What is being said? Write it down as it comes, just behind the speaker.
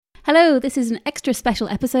Hello, this is an extra special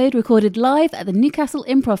episode recorded live at the Newcastle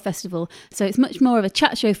Improv Festival, so it's much more of a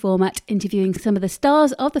chat show format, interviewing some of the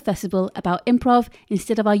stars of the festival about improv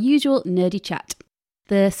instead of our usual nerdy chat.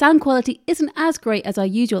 The sound quality isn't as great as our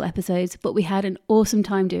usual episodes, but we had an awesome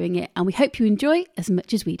time doing it, and we hope you enjoy as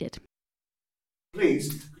much as we did.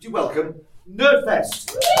 Please, could you welcome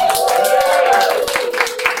Nerdfest?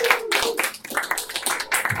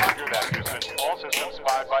 All systems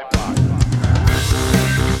 5 by 5.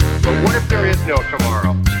 But what if there is no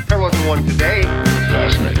tomorrow? There wasn't one today.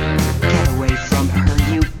 Fascinating. Get away from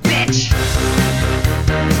her, you bitch!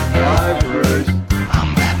 I've heard.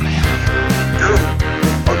 I'm Batman. Do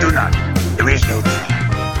or do not. There is no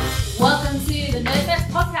tomorrow. Welcome to the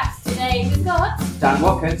Nerdfest podcast. Today we've got Dan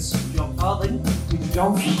Watkins, John Carlin, Peter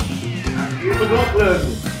Johnson. Hugh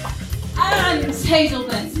McLaughlin. and Hazel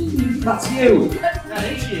Benson. That's you. that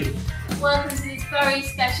is you. Welcome to this very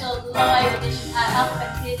special live edition at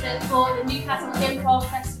Alphabet Theatre for the Newcastle Improv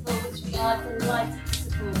Festival, which we are delighted to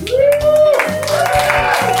support.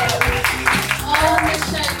 On the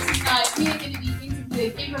show tonight, we are going to be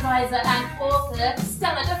interviewing improviser and author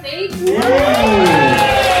Stella Duffy. We're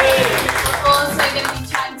also going to be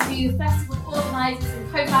chatting to festival organisers and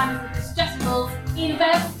co-founders of the Suggestibles,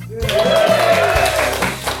 Bev.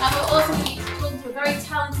 And we're also going to be talking to a very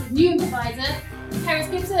talented new improviser, Kerris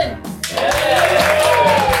Gibson. We've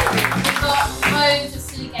got loads of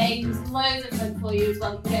silly games, loads of fun for you as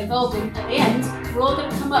well to get involved in. At the end, we're all going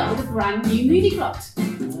to come up with a brand new movie plot. So,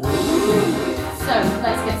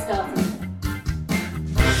 let's get started.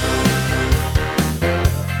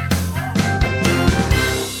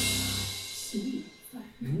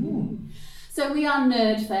 So we are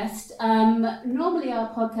Nerdfest. Normally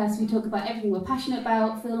our podcast we talk about everything we're passionate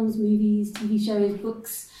about, films, movies, TV shows,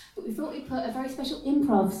 books, but we thought we'd put a very special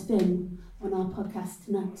improv spin on our podcast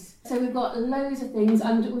tonight. So we've got loads of things,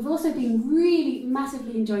 and we've also been really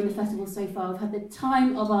massively enjoying the festival so far. We've had the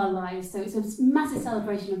time of our lives, so it's a massive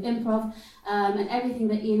celebration of improv and everything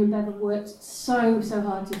that Ian and Bev have worked so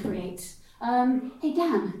hard to create. Hey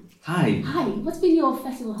Dan. Hi. Hi, what's been your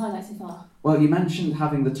festival highlight so far? Well, you mentioned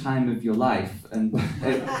having the time of your life, and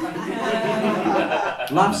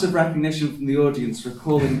laughs of recognition from the audience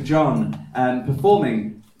recalling John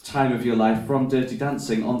performing Time of Your Life from Dirty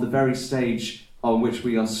Dancing on the very stage on which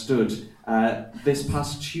we are stood. This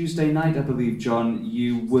past Tuesday night, I believe, John,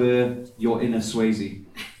 you were your inner Swayze.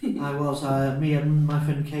 I was. Me and my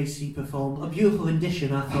friend Casey performed a beautiful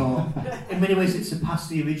rendition, I thought. In many ways it surpassed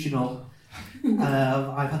the original.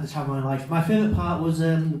 I've had the time of my life. My favourite part was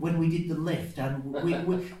when we did the lift, and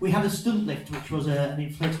we had a stunt lift, which was an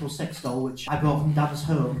inflatable sex doll, which I brought from Dad's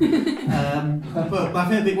home. But my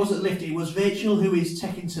favourite bit wasn't the lift, it was Rachel, who is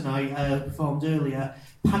teching tonight, performed earlier,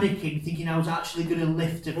 panicking, thinking I was actually going to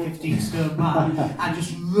lift a 15-stone man, and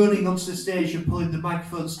just running onto the stage and pulling the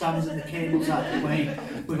microphone stands and the cables out of the way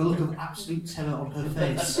with a look of absolute terror on her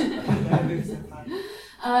face.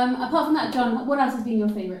 Apart from that, John, what else has been your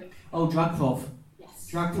favourite? Oh, Drag Prov. Yes.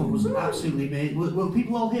 Drag Prov was absolutely amazing. Were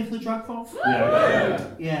people all here for the Drag Prov?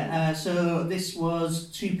 Yeah. So this was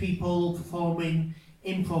two people performing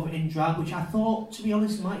improv in drag, which I thought, to be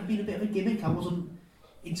honest, might have been a bit of a gimmick. I wasn't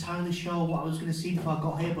entirely sure what I was going to see before I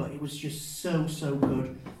got here, but it was just so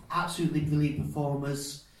good. Absolutely brilliant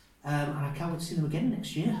performers. And I can't wait to see them again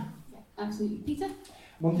next year. Yeah, absolutely. Peter?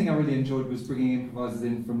 One thing I really enjoyed was bringing improvisers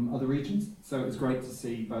in from other regions, so it was great to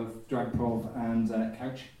see both Drag Prov and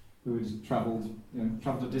Couch, who had travelled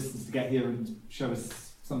a distance to get here and show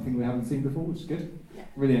us something we haven't seen before, which is good. Yeah.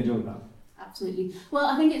 Really enjoyed that. Absolutely. Well,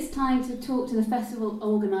 I think it's time to talk to the festival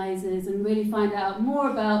organisers and really find out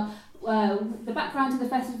more about the background to the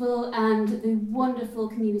festival and the wonderful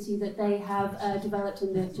community that they have developed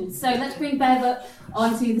and nurtured. So let's bring Bev up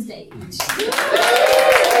onto the stage.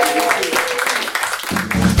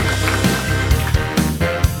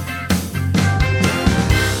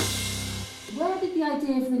 Where did the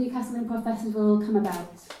idea for the Newcastle Improv Festival come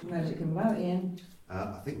about? Where did it come about, Ian?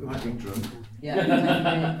 I think we might have been drunk. Yeah,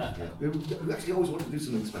 definitely. We actually always wanted to do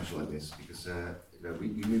something special like this because we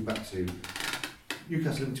moved back to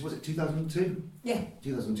Newcastle, was it 2002? Yeah.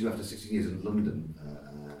 2002 after 16 years in London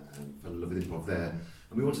and fell in love with improv there.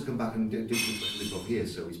 And we wanted to come back and do some special improv here,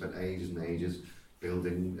 so we spent ages and ages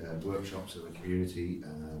building workshops in the community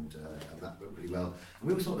and that went pretty well. And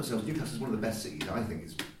we always thought to ourselves, Newcastle is one of the best cities, I think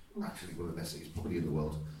it's actually one of the best cities probably in the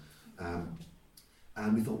world.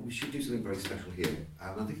 And we thought we should do something very special here.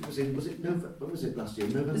 And I think it was when was it last year?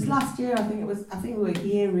 November? It was last year, I think we were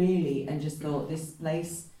here really and just thought this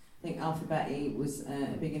place, I think Alphabet was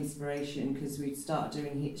a big inspiration because we'd started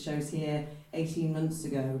doing shows here 18 months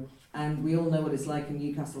ago And we all know what it's like in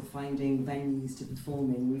Newcastle finding venues to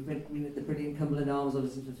perform in. We've been at the brilliant Cumberland Arms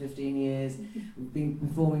obviously for 15 years. We've been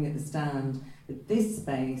performing at the Stand. But this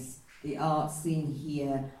space, the art scene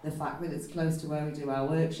here, the fact that it's close to where we do our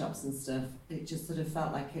workshops and stuff, it just sort of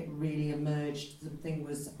felt like it really emerged. Something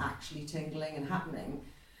was actually tingling and happening.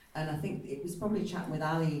 And I think it was probably chatting with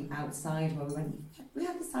Ali outside where we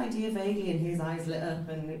had this idea vaguely, and his eyes lit up,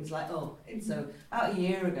 and it was like, oh. And so about a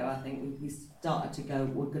year ago, I think we started to go,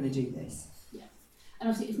 we're going to do this. Yeah. And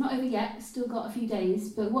obviously it's not over yet, still got a few days,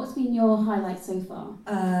 but what's been your highlight so far?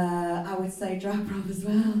 I would say Drag Prov as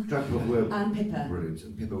well. Drag Prov were and Pippa. Brilliant,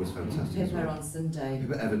 and Pippa was fantastic. Pippa as well. on Sunday.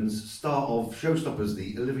 Pippa Evans, star of Showstoppers,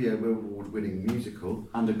 the Olivier Award-winning musical.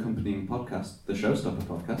 And accompanying podcast, the Showstopper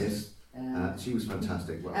podcast. Yes. She was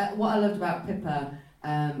fantastic. What I loved about Pippa,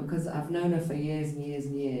 because I've known her for years and years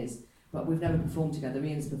and years, but we've never performed together.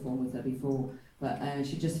 Ian's performed with her before, but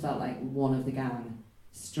she just felt like one of the gang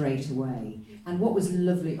straight away. And what was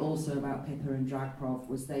lovely also about Pippa and Drag Prov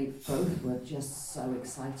was they both were just so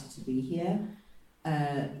excited to be here.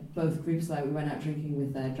 Both groups, like we went out drinking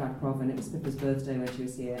with Drag Prov, and it was Pippa's birthday when she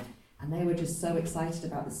was here, and they were just so excited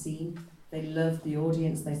about the scene. They loved the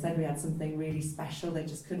audience. They said we had something really special. They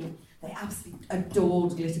just couldn't. They absolutely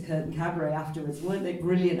adored Glitter Curtain Cabaret afterwards. Weren't they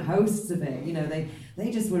brilliant hosts of it? You know, they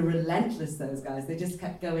just were relentless. Those guys. They just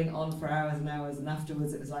kept going on for hours and hours. And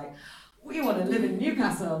afterwards, it was like, we want to live in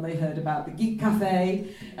Newcastle. And they heard about the Geek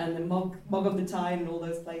Cafe and the Mog of the Tyne and all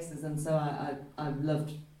those places. And so I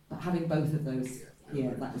loved having both of those.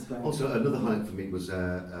 Yeah, that was great. Also, another highlight for me was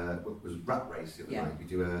Rat Race the other night. We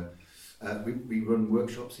do we run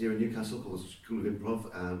workshops here in Newcastle called the School of Improv,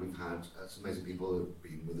 and we've had some amazing people who have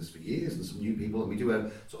been with us for years and some new people, and we do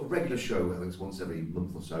a sort of regular show, I think it's once every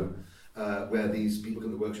month or so, where these people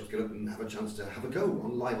come to the workshops, get up and have a chance to have a go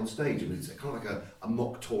live on stage, and it's kind of like a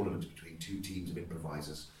mock tournament between two teams of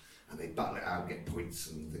improvisers, and they battle it out, get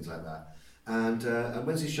points and things like that. And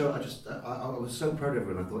Wednesday's show, I was so proud of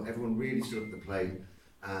everyone. I thought everyone really stood up to the plate,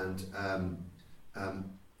 and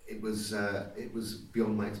it was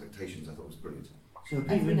beyond my expectations. I thought it was brilliant. So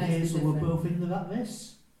Peter and Hazel were both in the Rat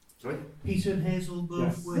Race? Sorry? Peter and Hazel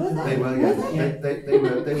both were in the They were, yeah. They were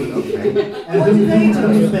okay. What did they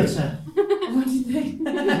do? Better? What did they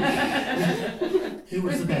Who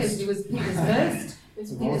was the best? It was Peter's first.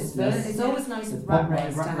 Peter's first. It's always nice with Rat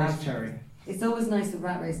Race to have. Cherry. It's always nice with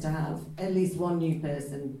Rat Race to have at least one new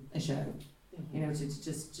person a show. You know, to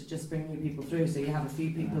just bring new people through. So you have a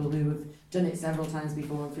few people who have done it several times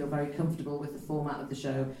before and feel very comfortable with the format of the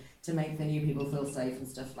show to make the new people feel safe and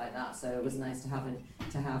stuff like that. So it was nice to have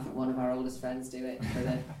one of our oldest friends do it for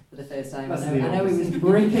the first time. I know he was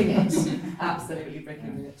bricking it, absolutely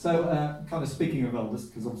bricking it. So, kind of speaking of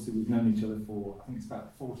eldest, because obviously we've known each other for I think it's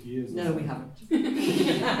about 40 years. No, we haven't.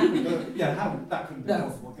 That couldn't be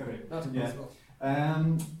possible, could it? Not possible.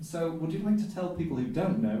 So, would you like to tell people who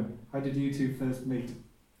don't know, how did you two first meet?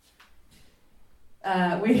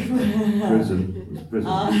 Prison.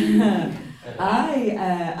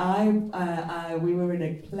 We were in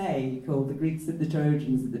a play called The Greeks and the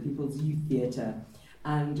Trojans at the People's Youth Theatre,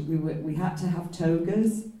 and we had to have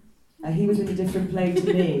togas. He was in a different play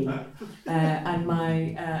to me, and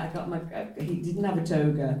he didn't have a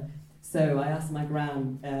toga. So I asked my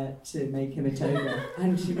gran to make him a toga,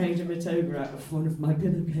 and she made him a toga out of one of my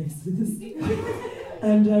pillowcases.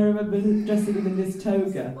 And I remember dressing him in this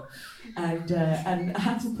toga, and I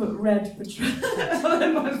had to put red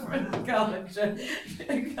on my friend Carl and Richard.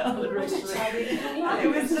 It was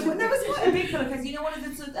quite a big pillowcase. You know, one of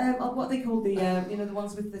the sort of, what they call the the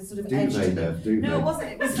ones with the sort of edge to them. No, it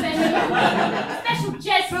wasn't. It was Special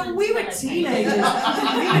jazz. But we were teenagers.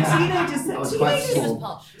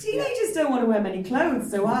 Teenagers don't want to wear many clothes,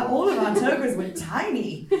 so all of our togas were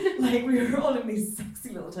tiny. Like, we were all in these sexy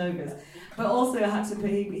little togas. But also I had to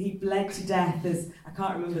he bled to death as, I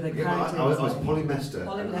can't remember the character. I was polymester.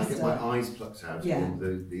 Polymester. I get my eyes plucked out in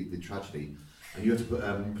the tragedy. And you had to put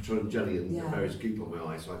petroleum jelly and various goop on my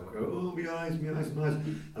eyes, so I could go, oh, my eyes. And I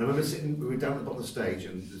remember we were down at the bottom of the stage,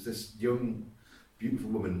 and there's this young, beautiful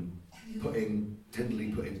woman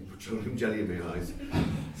tenderly putting petroleum jelly in my eyes.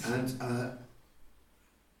 And I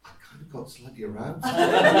kind of got slightly aroused. I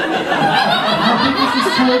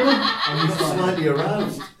got slightly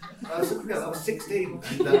aroused. I was 16.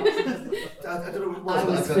 And, I don't know what it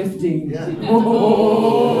was. I was 15. Yeah.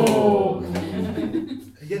 Oh.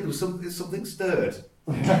 Yeah, there was something stirred.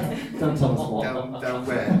 Don't tell us what. Down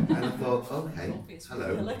where? And I thought, okay,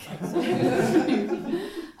 hello.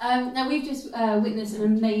 Now we've just witnessed an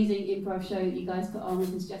amazing improv show that you guys put on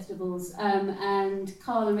with the Suggestibles, and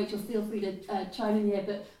Carl and Rachel, feel free to chime in here,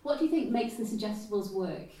 but what do you think makes the Suggestibles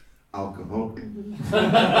work? Alcohol.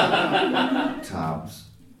 Tabs.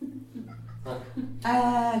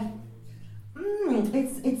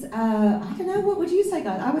 It's I don't know. What would you say,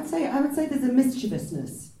 guys? I would say there's a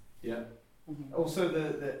mischievousness. Yeah. Also,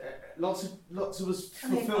 the lots of us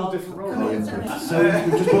Come here, fulfil Carl. different roles. Come here. So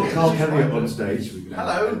we've just got Carl Kelly up on stage.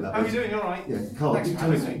 Hello, how are you doing? All right? Yeah, Carl, Thanks for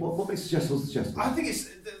tell us, having me. what makes Suggestibles? I think it's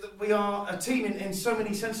that we are a team in so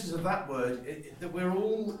many senses of that word, that we're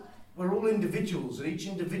all individuals, and each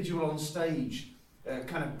individual on stage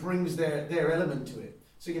kind of brings their element to it.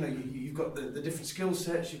 So, you know, you've got the different skill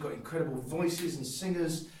sets, you've got incredible voices and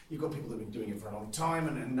singers, you've got people that have been doing it for a long time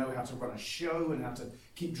and know how to run a show and how to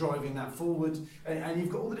keep driving that forward. And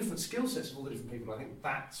you've got all the different skill sets of all the different people. I think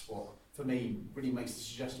that's what, for me, really makes the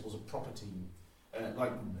Suggestibles a proper team.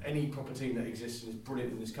 Like any proper team that exists and is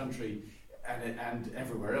brilliant in this country and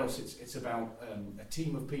everywhere else, it's about a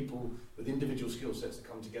team of people with individual skill sets that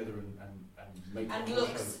come together and make And the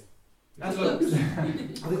looks. show. And looks. I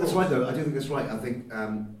think that's right, though. I do think that's right. I think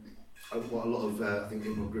what a lot of I think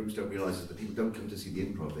improv groups don't realise is that people don't come to see the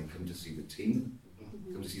improv; they come to see the team,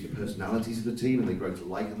 come to see the personalities of the team, and they grow to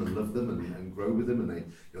like them and love them and grow with them. And they,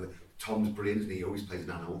 you know, Tom's brilliant, and he always plays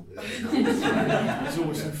an animal. It's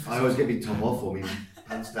always so fun. I always get me Tom off or me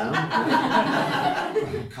pants down.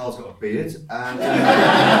 Carl's got a beard, and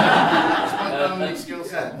It's my only skill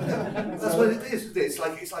set. that's what it is. It's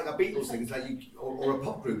like a Beatles thing. It's like or a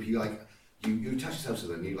pop group. You attach yourself to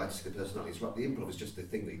them. You like to see the personalities. Right, the improv is just the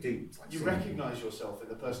thing they do. It's like You recognise yourself in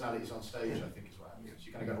the personalities on stage, I think, is what happens.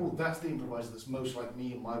 You kind of go, oh, that's the improviser that's most like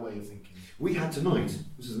me and my way of thinking. We had tonight.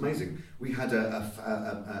 This is amazing. We had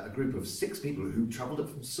a group of 6 people who travelled up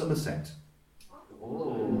from Somerset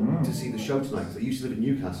to see the show tonight. They used to live in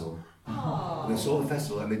Newcastle. And they saw the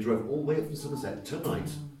festival and they drove all the way up from Somerset tonight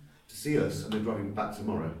to see us, and they're driving back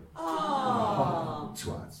tomorrow.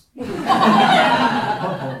 Twats.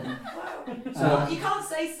 So you can't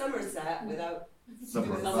say Somerset without. I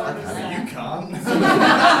mean, you can't.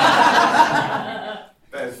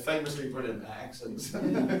 They're famously brilliant at accents.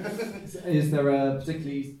 Is there a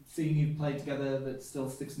particularly scene you've played together that still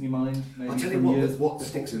sticks in your mind? I'll tell you what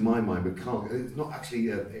sticks in my mind with Carl. It's not actually,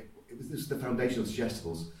 this is the foundation of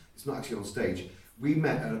Suggestibles. It's not actually on stage. We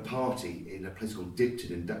met at a party in a place called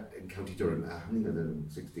Dipton in County Durham, I think it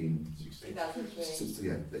was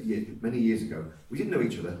 2003, many years ago. We didn't know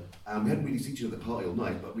each other, we hadn't really seen each other at the party all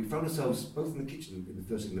night, but we found ourselves both in the kitchen in the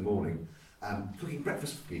first thing in the morning, cooking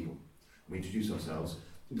breakfast for people. We introduced ourselves.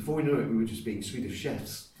 And before we knew it, we were just being Swedish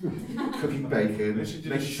chefs, cooking bacon, Literally did a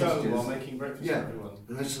making show sausages. while making breakfast for everyone.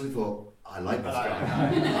 And I suddenly thought, I like this guy.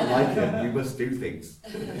 I like him. We must do things.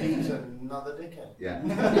 He's another dickhead. Yeah.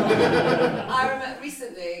 I remember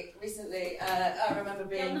recently. I remember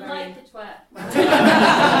being very.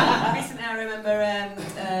 Recently, I remember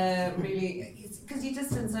really because you've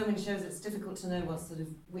just done so many shows. It's difficult to know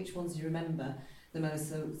which ones you remember the most.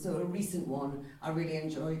 So a recent one, I really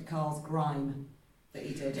enjoyed Carl's Grime that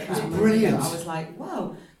he did. It was brilliant. I was like,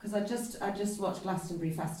 wow, because I just watched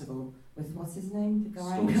Glastonbury Festival with what's his name, the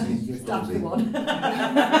guy. That's the one.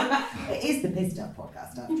 It is the Pissed Up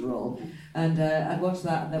podcast after all, and I'd watched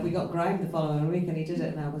that, and then we got Grime the following week, and he did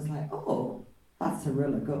it, and I was like, oh, that's a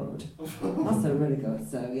really good. That's a really good.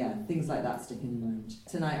 So yeah, things like that stick in your mind.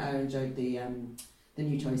 Tonight I enjoyed the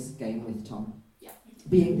new choice game with Tom. Yeah.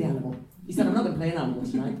 Being the animal. He said, I'm not going to play an animal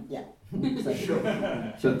tonight. Yeah. So, sure.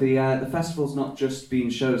 So the festival's not just been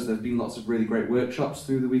shows, there's been lots of really great workshops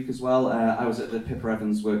through the week as well. I was at the Pippa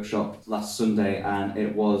Evans workshop last Sunday, and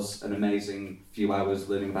it was an amazing few hours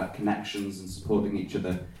learning about connections and supporting each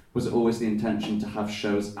other. Was it always the intention to have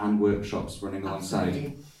shows and workshops running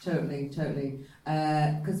alongside? Totally.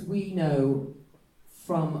 Because we know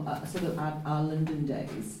from sort of our London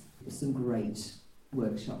days, some great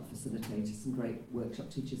workshop facilitators, some great workshop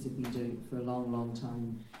teachers who've been doing it for a long, long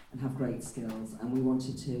time and have great skills, and we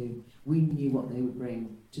knew what they would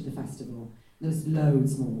bring to the festival. There was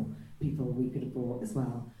loads more people we could have brought as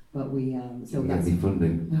well, but we didn't get any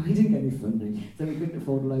funding. No, we didn't get any funding, so we couldn't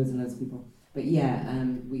afford loads and loads of people. But yeah,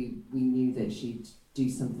 we knew that she'd do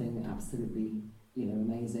something absolutely,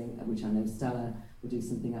 amazing, which I know Stella will do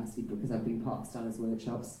something absolutely, because I've been part of Stella's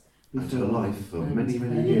workshops. And her life for many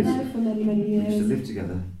years. For many years. We used to live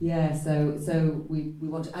together. Yeah, so we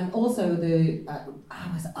want to, and also I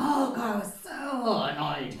was so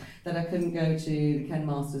annoyed that I couldn't go to the Ken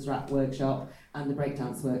Masters rap workshop and the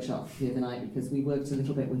breakdance workshop the other night, because we worked a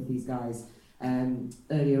little bit with these guys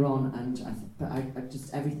earlier on, and I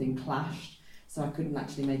just everything clashed, so I couldn't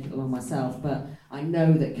actually make it along myself. But I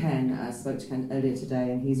know that Ken, I spoke to Ken earlier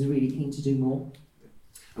today, and he's really keen to do more.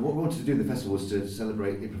 And what we wanted to do in the festival was to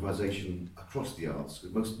celebrate improvisation across the arts.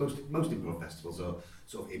 Most improv festivals are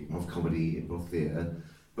sort of improv comedy, improv theatre,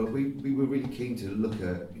 but we were really keen to look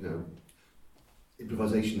at, you know,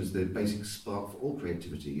 improvisation as the basic spark for all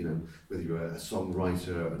creativity. Whether you're a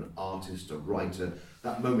songwriter, an artist, a writer,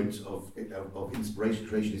 that moment of inspiration,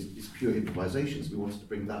 creation is pure improvisation. So we wanted to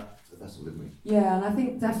bring that to the festival, didn't we? Yeah, and I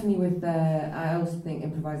think definitely with I also think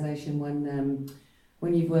improvisation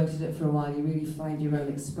when you've worked at it for a while, you really find your own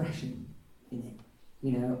expression in it.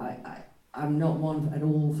 I'm not one at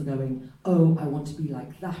all for going, oh, I want to be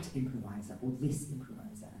like that improviser or this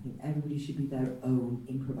improviser. I think everybody should be their own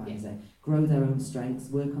improviser, grow their own strengths,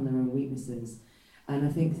 work on their own weaknesses. And I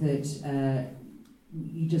think that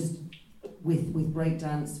you just, with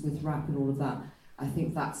breakdance, with rap and all of that, I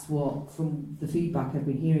think that's what, from the feedback I've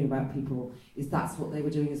been hearing about people, is that's what they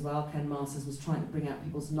were doing as well. Ken Masters was trying to bring out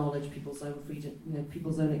people's knowledge, people's own freedom,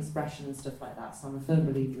 people's own expression and stuff like that. So I'm a firm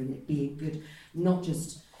believer in it being good, not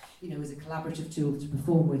just, as a collaborative tool to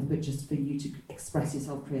perform with, but just for you to express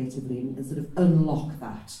yourself creatively and sort of unlock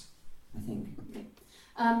that, I think.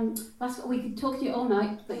 That's what we could talk to you all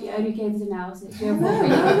night, but you only gave us an hour, so it's your we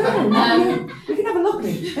can have a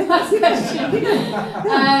look-in. Last question.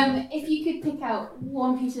 If you could pick out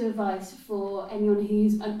one piece of advice for anyone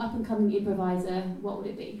who's an up-and-coming improviser, what would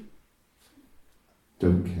it be?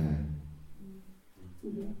 Don't care.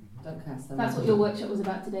 Mm-hmm. Don't care so That's much. what your workshop was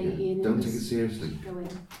about today, Ian. Don't take it seriously. Go in.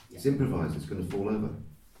 It's improvised. It's going to fall over.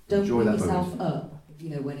 Don't Enjoy beat that yourself moment. up.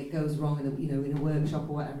 When it goes wrong in a workshop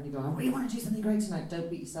or whatever, and you go, I really want to do something great tonight. Don't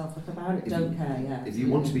beat yourself up about it. Don't care. Yeah. If you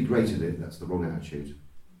want to be great at it, that's the wrong attitude.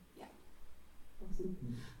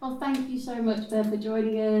 Awesome. Well, thank you so much, Bev, for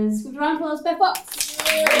joining us. Good round of applause, Bev Fox.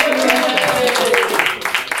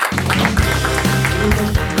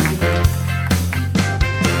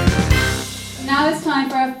 Now it's time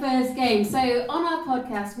for our first game. So on our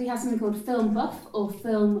podcast, we have something called Film Buff or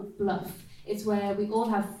Film Bluff. It's where we all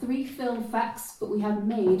have 3 film facts, but we have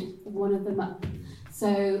made one of them up. So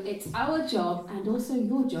it's our job, and also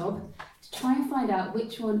your job, to try and find out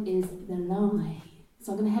which one is the lie.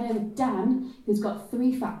 So I'm going to head over to Dan, who's got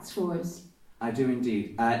 3 facts for us. I do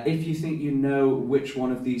indeed. If you think you know which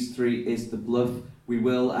one of these 3 is the bluff, we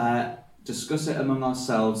will discuss it among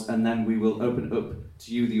ourselves, and then we will open it up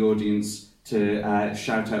to you, the audience, to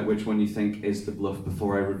shout out which one you think is the bluff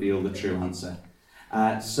before I reveal the true answer.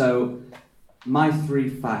 So my 3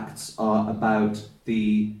 facts are about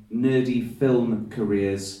the nerdy film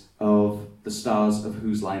careers of the stars of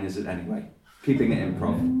Whose Line Is It Anyway? Keeping it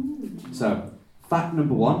improv. So, fact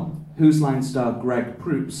number 1, Whose Line star Greg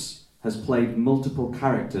Proops has played multiple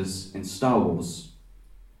characters in Star Wars.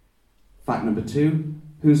 Fact number 2,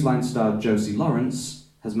 Whose Line star Josie Lawrence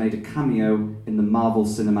has made a cameo in the Marvel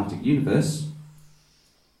Cinematic Universe.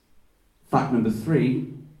 Fact number 3,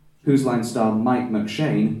 Whose Line star Mike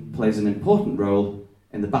McShane plays an important role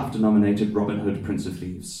in the BAFTA-nominated Robin Hood, Prince of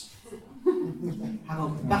Thieves. Hang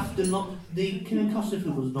on, BAFTA, the King Costa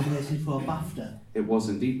film was nominated for a BAFTA. It was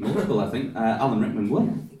indeed multiple, I think. Alan Rickman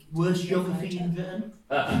won. Worst geography in Britain?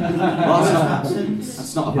 Well,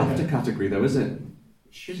 that's not a BAFTA category though, is it?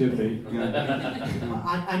 Should be. Yeah.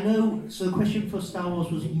 I know, so the question for Star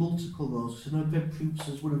Wars was multiple roles. So I know Bev Fox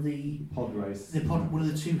was one of the pod race. One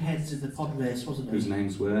of the 2 heads of the pod race, wasn't it? Whose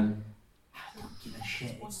names were? I don't give a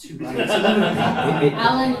shit, it's too late. It's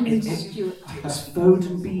Alan and Stuart. It's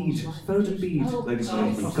Foden Bede, ladies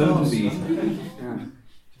and gentlemen. Foden Bede.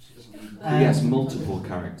 Yeah. Yes, multiple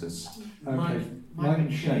characters. Okay. Mike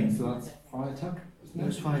and Shane, so that's Fire Tuck, isn't It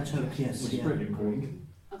was Fire Tuck, yes. Which is pretty important.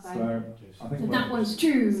 Okay. So I think So that one's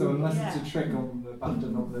true. So unless it's a trick on the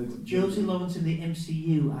BAFTA nominated. Josie Lawrence in the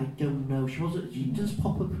MCU, I don't know. She does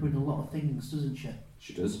pop up in a lot of things, doesn't she?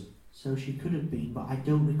 She does. So she could have been, but I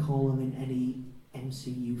don't recall her in any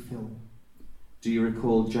MCU film. Do you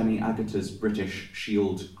recall Jenny Agutter's British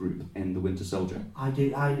Shield group in The Winter Soldier? I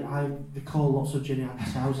do. I recall lots of Jenny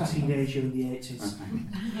Agutter. I was a teenager in the 80s.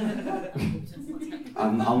 Okay.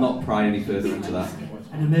 I'll not pry any further into that.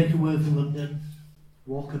 And American Work in London,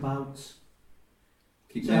 Walkabout.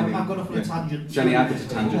 Keep So naming. I've gone off on a tangent. Jenny Agutter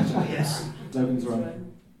tangent. Yes. Logan's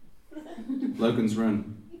Run. Logan's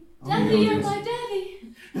Run. Daddy, you're my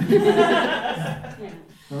daddy. Daddy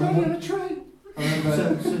on a train. I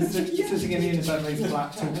remember sitting in Ian Bentley's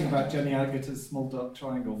flat talking about Jenny Agutter's small dark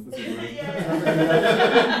triangle for some reason.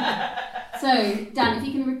 So, Dan, if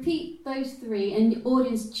you can repeat those 3 and the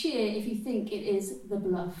audience cheer if you think it is the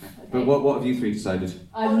bluff. Okay? But what have you 3 decided?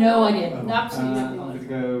 I have no idea. Absolutely I'm nothing. going to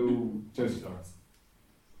go Josie Lawrence.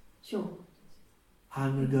 Sure.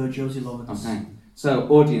 I'm going to go Josie Lawrence. Okay. So,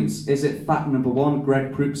 audience, is it fact number 1,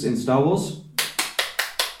 Greg Proops in Star Wars?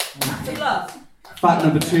 Big love. Fact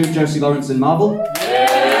number 2, Josie Lawrence in Marvel.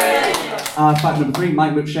 Fact number 3,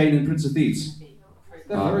 Mike McShane in Prince of Thieves.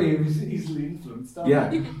 They're very easily influenced, aren't Yeah,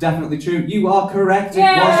 they? definitely true. You are correct. It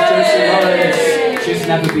was Josie Lawrence. She's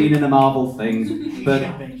never been in a Marvel thing. But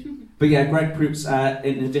yeah, Greg Proops,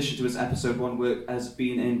 in addition to his episode 1 work, has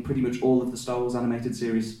been in pretty much all of the Star Wars animated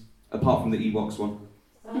series, apart from the Ewoks one.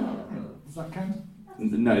 Does that count?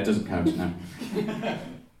 No, it doesn't count, no.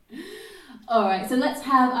 All right, so let's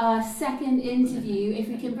have our second interview. If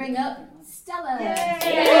we can bring up Stella.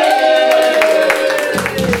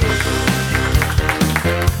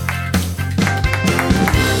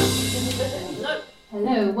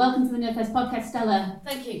 Hello, welcome to the Newcastle podcast, Stella.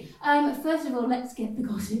 Thank you. First of all, let's get the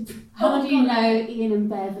gossip. How do you know Ian and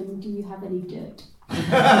Bev, and do you have any dirt?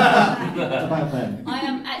 About them.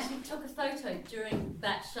 I actually took a photo during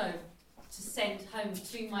that show to send home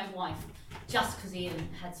to my wife, just because Ian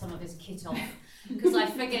had some of his kit off, because I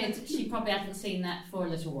figured she probably hadn't seen that for a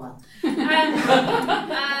little while. I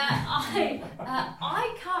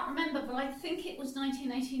can't remember, but I think it was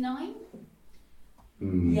 1989.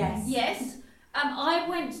 Yes. Yes. I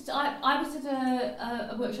was at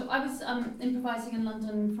a workshop. I was improvising in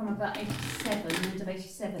London from about 87, end of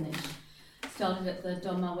 87-ish. Started at the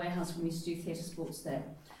Donmar Warehouse when we used to do theatre sports there.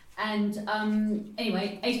 And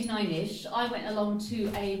anyway, 89-ish, I went along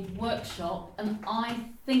to a workshop, and I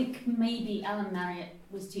think maybe Alan Marriott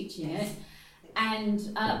was teaching it.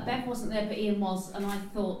 And Bev wasn't there, but Ian was, and I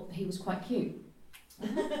thought he was quite cute.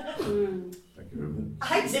 Thank you very much.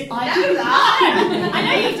 I didn't know that. I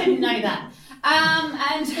know you didn't know that.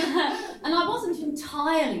 And I wasn't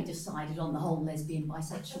entirely decided on the whole lesbian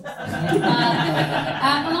bisexual thing. And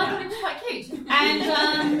I thought he was quite cute. And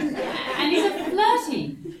he's a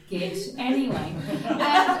flirty git anyway.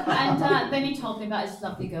 And then he told me about his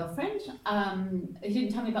lovely girlfriend. He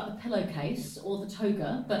didn't tell me about the pillowcase or the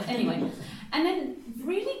toga, but anyway. And then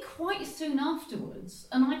really quite soon afterwards,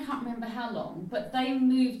 and I can't remember how long, but they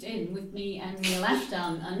moved in with me and Neil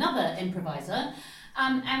Ashdown, another improviser,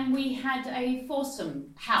 and we had a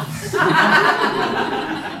foursome house.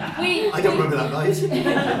 I don't remember that night.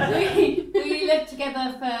 we lived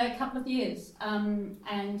together for a couple of years, and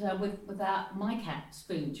without my cat,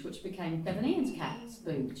 Spooge, which became Bev and Ian's cat,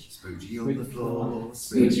 Spooge. Spoogey on the floor,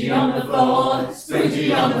 Spoogey on the floor,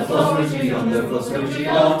 Spoogey on the floor, Spoogey on the floor, Spoogey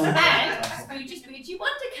on. And Spoogey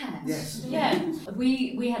Wondercat. Yes. Yeah.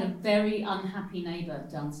 We had a very unhappy neighbour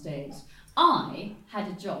downstairs. I had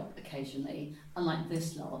a job occasionally, unlike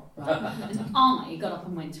this lot, right? And I got up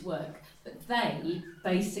and went to work, but they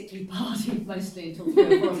basically partied mostly until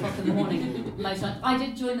 3 or 4 o'clock in the morning. Most nights. I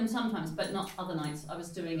did join them sometimes, but not other nights. I was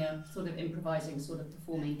doing a sort of improvising, sort of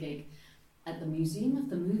performing gig at the Museum of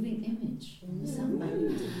the Moving Image in the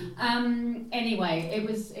Sandbank. Anyway, it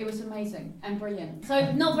was amazing and brilliant.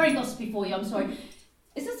 So not very gossipy for you, I'm sorry.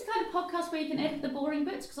 Is this the kind of podcast where you can edit the boring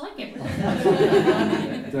bits? Because I get rid of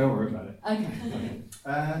it. Don't worry about it. Okay.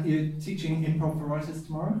 You're teaching improv for writers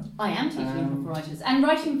tomorrow? I am teaching improv for writers and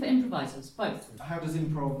writing for improvisers, both. How does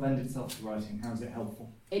improv lend itself to writing? How is it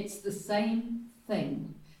helpful? It's the same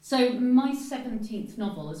thing. So my 17th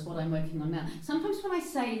novel is what I'm working on now. Sometimes when I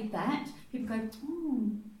say that, people go,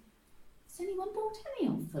 has anyone bought any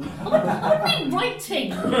of them? I've been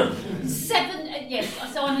writing 7, yes,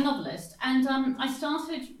 so I'm a novelist. And I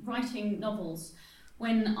started writing novels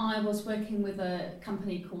when I was working with a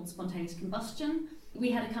company called Spontaneous Combustion. We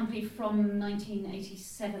had a company from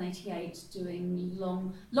 1987-88 doing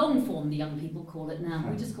long form, the young people call it now.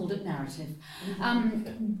 We just called it narrative,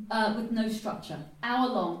 with no structure.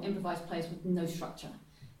 Hour-long improvised plays with no structure.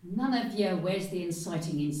 None of you, where's the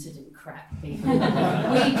inciting incident crap, people?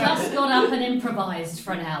 We just got up and improvised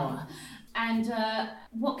for an hour. And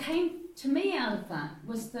what came to me out of that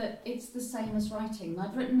was that it's the same as writing.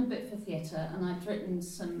 I'd written a bit for theatre, and I'd written a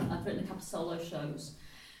couple of solo shows.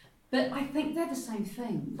 But I think they're the same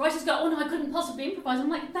thing. Writers go, oh no, I couldn't possibly improvise. I'm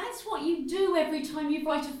like, that's what you do every time you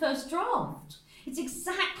write a first draft. It's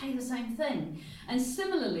exactly the same thing. And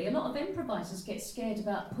similarly, a lot of improvisers get scared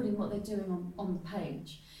about putting what they're doing on the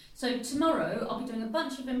page. So tomorrow, I'll be doing a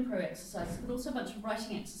bunch of improv exercises, but also a bunch of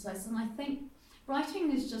writing exercises. And I think writing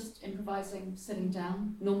is just improvising sitting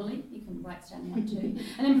down. Normally, you can write standing up too.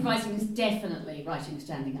 And improvising is definitely writing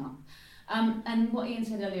standing up. And what Ian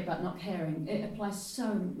said earlier about not caring, it applies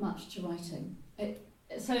so much to writing.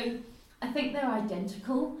 So I think they're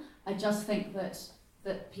identical. I just think that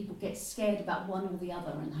people get scared about one or the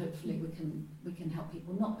other, and hopefully we can help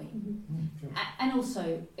people not be. And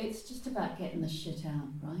also, it's just about getting the shit out,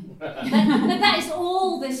 right? that is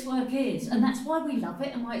all this work is, and that's why we love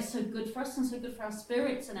it, and why it's so good for us and so good for our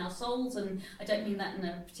spirits and our souls. And I don't mean that in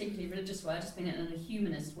a particularly religious way. I just mean it in a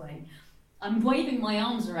humanist way. I'm waving my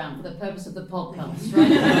arms around for the purpose of the podcast, right?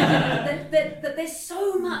 that there's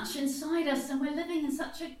so much inside us, and we're living in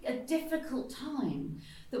such a difficult time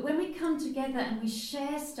that when we come together and we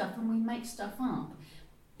share stuff and we make stuff up,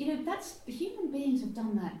 that's human beings have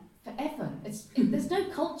done that forever. There's no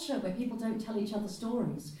culture where people don't tell each other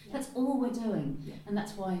stories. That's all we're doing, and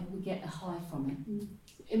that's why we get a high from it.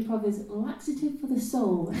 Improv is laxative for the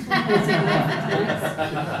soul.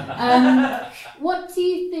 What do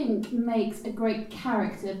you think makes a great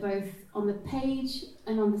character, both on the page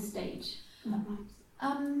and on the stage?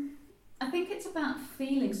 I think it's about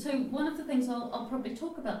feeling. So one of the things I'll probably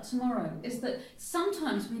talk about tomorrow is that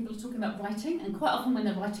sometimes people are talking about writing, and quite often when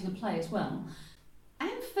they're writing a play as well,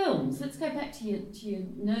 and films. Let's go back to your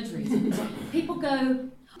nerdery. People go,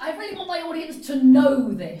 I really want my audience to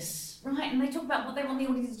know this, right? And they talk about what they want the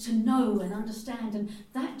audience to know and understand, and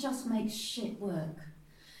that just makes shit work.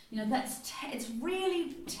 It's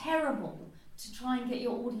really terrible to try and get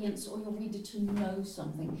your audience or your reader to know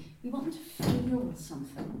something. We want them to feel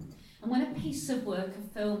something. And when a piece of work, a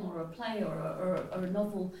film or a play or a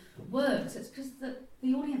novel works, it's because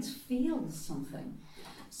the audience feels something.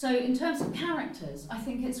 So in terms of characters, I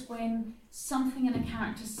think it's when something in a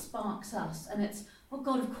character sparks us, and it's, oh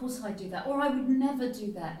God, of course I'd do that, or I would never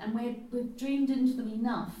do that, and we've dreamed into them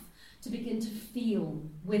enough to begin to feel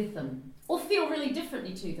with them, or feel really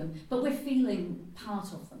differently to them, but we're feeling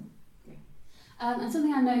part of them. And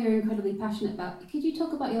something I know you're incredibly passionate about, could you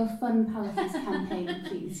talk about your Fun Palaces campaign,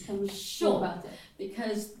 please? Can we talk about it?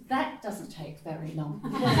 Because that doesn't take very long.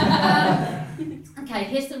 Okay,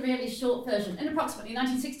 here's the really short version. In approximately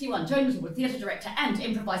 1961, Joan Littlewood, theatre director and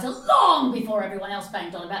improviser, long before everyone else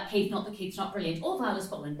banged on about Keith, not that Keith's not brilliant, or Viola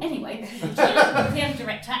Spolin. Anyway, Joan Littlewood, theatre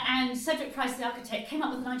director, and Cedric Price, the architect, came up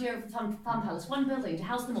with an idea of a fun palace, one building to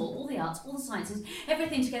house them all the arts, all the sciences,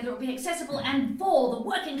 everything together. It would be accessible and for the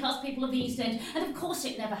working class people of the East End. And of course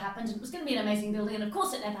it never happened. It was going to be an amazing building, and of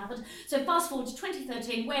course it never happened. So fast forward to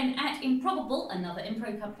 2013, when at Improbable, another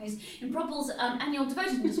improv company's, Improbable's annual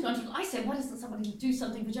Devoted Disgruntled, I said, why doesn't somebody do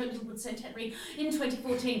something for Joan Littlewood's centenary in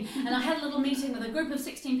 2014? And I had a little meeting with a group of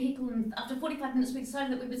 16 people, and after 45 minutes we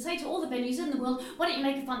decided that we would say to all the venues in the world, why don't you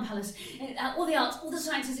make a fun palace? All the arts, all the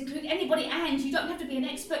sciences, include anybody, and you don't have to be an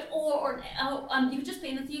expert or you could just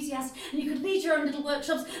be an enthusiast, and you could lead your own little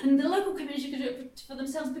workshops, and the local community could do it for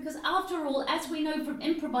themselves, because after all, as we know from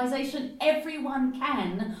improvisation, everyone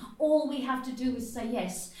can. All we have to do is say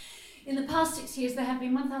yes. In the past 6 years, there have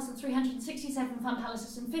been 1,367 fun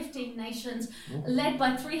palaces in 15 nations, led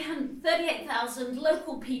by 38,000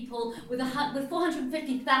 local people, with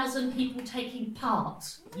 450,000 people taking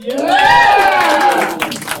part. Yeah!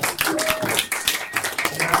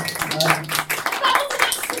 That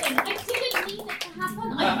was an accident. I didn't mean it to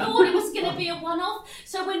happen. I thought it was going to be a one-off.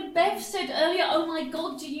 So when Bev said earlier, oh my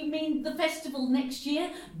God, do you mean the festival next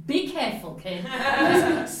year? Be careful, kid.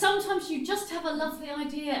 Because sometimes you just have a lovely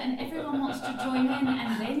idea and everyone wants to join in,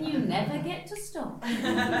 and then you never get to stop.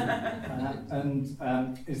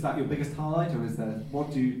 Is that your biggest highlight, or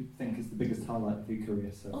what do you think is the biggest highlight of your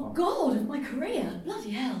career so far? Oh God, of my career? Bloody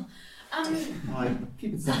hell.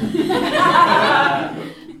 Keep it simple.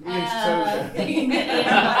 Thinking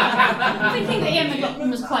that Ian McLaughlin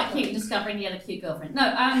was quite cute, discovering he had a cute girlfriend.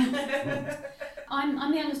 No,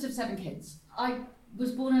 I'm the youngest of 7 kids. I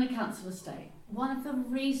was born in a council estate. One of the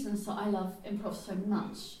reasons that I love improv so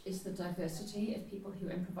much is the diversity of people who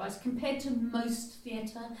improvise, compared to most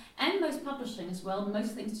theatre and most publishing as well,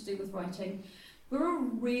 most things to do with writing. We're a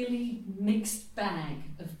really mixed bag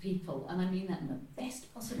of people, and I mean that in the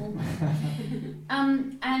best possible way.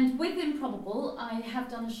 And with Improbable, I have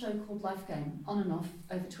done a show called Life Game, on and off,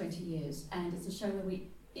 over 20 years, and it's a show where we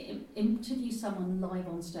interview someone live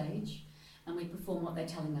on stage, and we perform what they're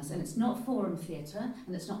telling us. And it's not forum theatre,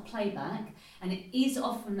 and it's not playback, and it is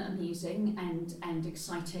often amusing and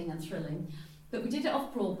exciting and thrilling. But we did it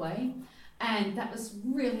off Broadway, and that was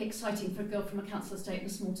really exciting for a girl from a council estate in a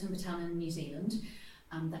small timber town in New Zealand.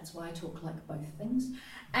 That's why I talk like both things.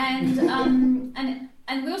 And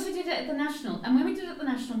we also did it at the National. And when we did it at the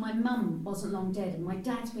National, my mum wasn't long dead, and my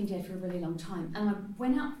dad's been dead for a really long time. And I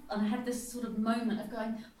went out and I had this sort of moment of going,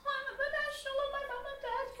 I'm at the National and my mum and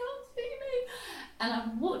dad can't see me. And I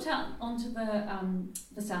walked out onto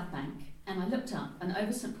the South Bank, and I looked up, and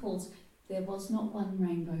over St Paul's, there was not one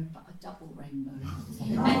rainbow, but a double rainbow.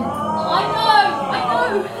 And I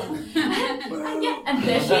know. And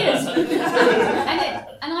there she is.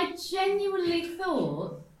 And I genuinely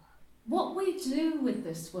thought, what we do with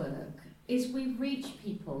this work is we reach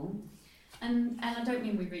people, and I don't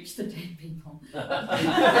mean we reach the dead people. But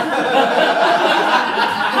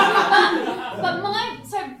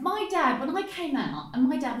So my dad, when I came out, and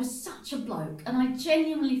my dad was such a bloke, and I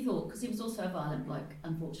genuinely thought, because he was also a violent bloke,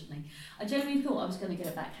 unfortunately, I genuinely thought I was going to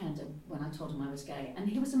get a backhander when I told him I was gay, and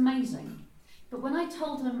he was amazing. But when I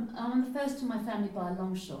told him, I'm the first in my family by a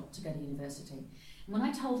long shot to go to university, and when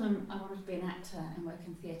I told him I wanted to be an actor and work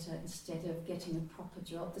in theatre instead of getting a proper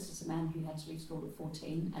job, this is a man who had to leave school at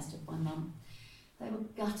 14, as did my mum, they were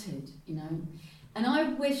gutted, you know. And I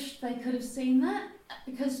wish they could have seen that,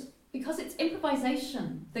 because it's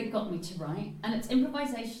improvisation that got me to write, and it's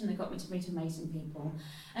improvisation that got me to meet amazing people,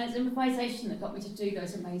 and it's improvisation that got me to do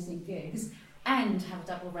those amazing gigs, and have a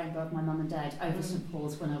double rainbow of my mum and dad over St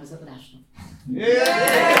Paul's when I was at the National.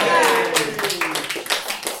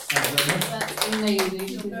 That's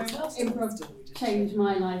amazing. Improv changed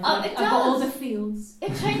my life. Oh, it I've got all does. the feels.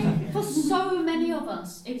 It changed for so many of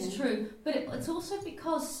us, it's true, but it's also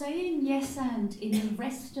because saying yes and in the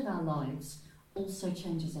rest of our lives also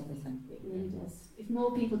changes everything. It really does. If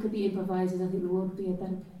more people could be improvisers, I think the world would be a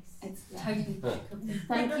better place. It's totally could be.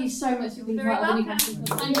 Thank you so much for being You're part of the very Newcastle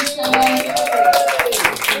welcome. Improv. Thank you so much.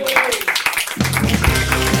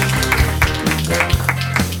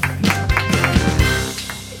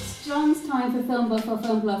 It's John's time for Film Bluff or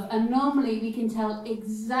Film Bluff, and normally we can tell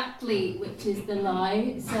exactly which is the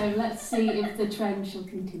lie, so let's see if the trend shall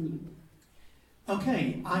continue.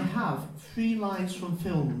 Okay, I have 3 lines from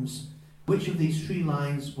films. Which of these 3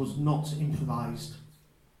 lines was not improvised?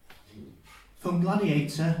 From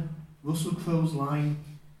Gladiator, Russell Crowe's line,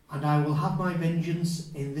 "And I will have my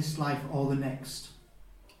vengeance in this life or the next."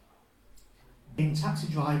 In Taxi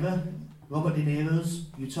Driver, Robert De Niro's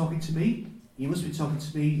 "You talking to me? You must be talking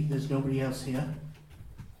to me, there's nobody else here."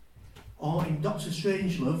 Or in Doctor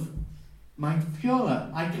Strangelove, "Mein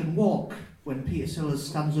Führer, I can walk," when Peter Sellers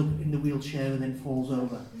stands up in the wheelchair and then falls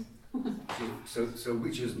over. So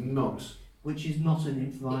which is not? Which is not an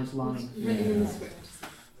improvised line. Written in the script.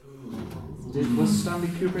 Was Stanley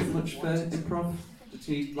Kubrick much for improv? Did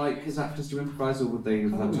he like his actors to improvise, or would they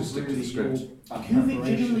have had to stick to the script? Kubrick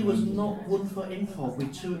generally was not one for improv,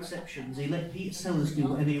 with 2 exceptions. He let Peter Sellers do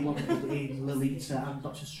whatever he wanted in Lolita and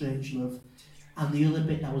Doctor Strangelove. And the other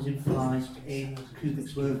bit that was improvised in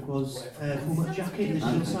Kubrick's work was Full Metal Jacket, the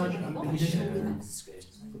drill sergeant at the beginning.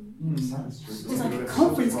 There's like a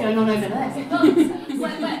conference going on over there. We're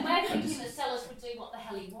thinking that Sellers would do what the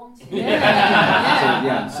hell he wanted.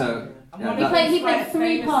 He played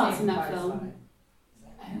 3 parts in that film.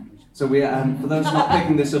 So we, for those not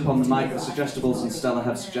picking this up on the mic, the Suggestibles and Stella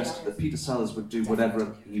have suggested that Peter Sellers would do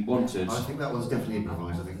whatever he wanted. I think that one's definitely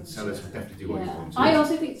improvised. I think Sellers would definitely do what he wanted. I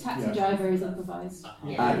also think Taxi Driver is improvised.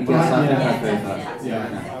 Yes, I think I've heard that.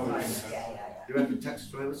 You reckon Taxi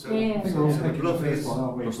Driver? So Yeah. the bluff is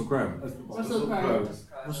Russell Crowe. Russell Crowe.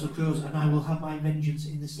 Russell Crowe's "And I will have my vengeance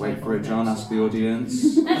in this life." Wait for it, John. Ask the audience.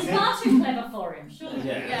 That's far too clever for him, surely.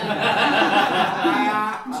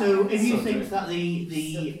 So if you think that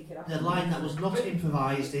the line that was not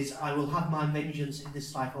improvised is "I will have my vengeance in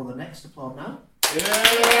this life or the next," applaud now.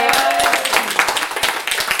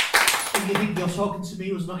 If you think "You're talking to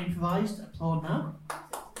me" was not improvised, applaud now.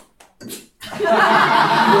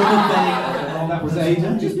 That was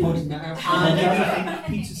Ada, just pointing that out. And if you think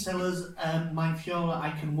Peter Sellers' "Mein Führer,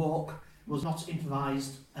 I can walk" was not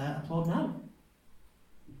improvised, applaud now.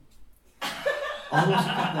 Almost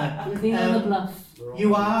got there. Reveal the bluff.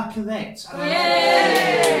 You are correct.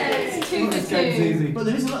 It's 2 for 2. But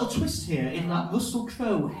there is a little twist here in that Russell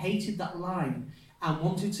Crowe hated that line and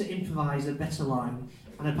wanted to improvise a better line.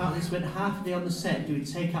 And apparently spent half a day on the set doing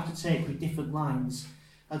take after take with different lines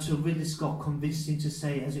until Ridley Scott convinced him to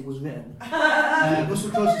say it as it was written.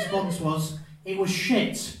 Russell Crowe's response was, "It was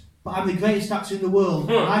shit, but I'm the greatest actor in the world,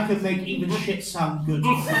 and I can make even shit sound good."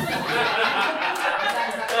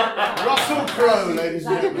 Russell Crowe, ladies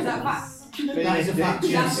and gentlemen. Is that fact? That is a fact,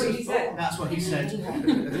 yes. That's what he said. That's what he said.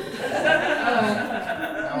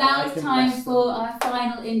 Now it's time for our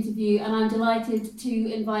final interview, and I'm delighted to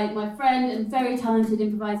invite my friend and very talented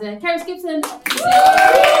improviser, Kerris Gibson.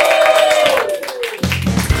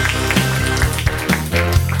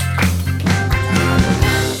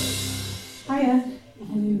 Hiya.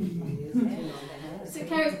 So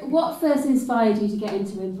Kerris, what first inspired you to get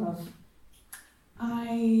into improv?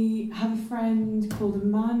 I have a friend called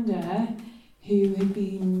Amanda who had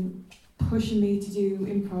been pushing me to do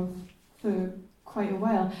improv for quite a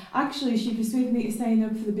while. Actually, she persuaded me to sign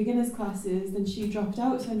up for the beginners classes, then she dropped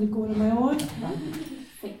out, so I ended up going on my own.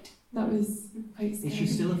 That was quite scary. Is she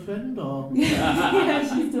still a friend, or? Yeah,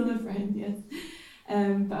 she's still a friend, yes.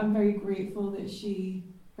 But I'm very grateful that she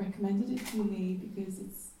recommended it to me because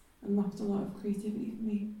it's unlocked a lot of creativity for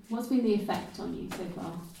me. What's been the effect on you so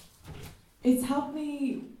far? It's helped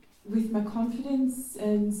me with my confidence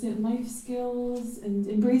and certain life skills, and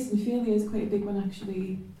embracing failure is quite a big one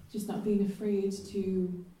actually, just not being afraid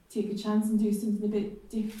to take a chance and do something a bit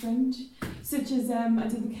different. Such as I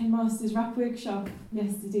did the Ken Masters rap workshop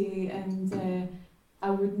yesterday, and I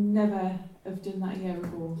would never have done that a year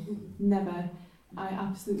ago. Never. I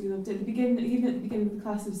absolutely loved it. Even at the beginning of the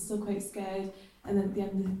class, I was still quite scared, and then at the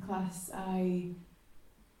end of the class, I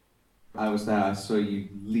was there. I saw you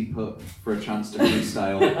leap up for a chance to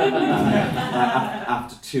freestyle.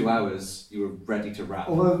 After 2 hours, you were ready to rap.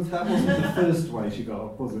 Although that wasn't the first way she got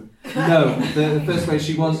up, was it? No, the first way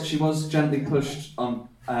she was gently pushed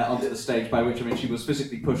onto the stage. By which I mean she was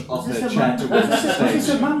physically pushed off her chair towards the stage. Was this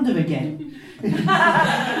Amanda again?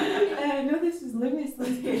 No, this was Lewis.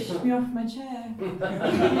 Lewis pushed me off my chair.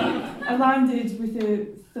 I landed with a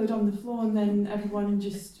thud on the floor, and then everyone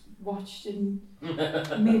just watched and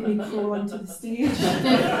made me crawl onto the stage.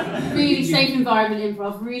 Really safe environment,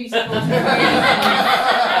 improv. Really supportive.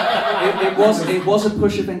 It was a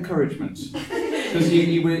push of encouragement because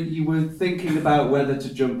you were thinking about whether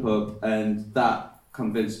to jump up, and that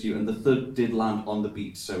convinced you, and the thud did land on the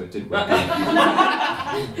beat, so it did work.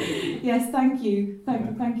 Yes, thank you.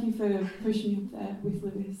 Thank you for pushing me up there with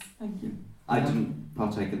Lewis. Thank you. I didn't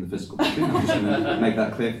partake in the physical pushing. I'm just going to make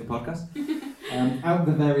that clear for the podcast. Out of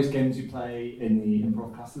the various games you play in the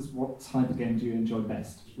improv classes, what type of game do you enjoy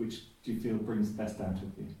best? Which do you feel brings the best out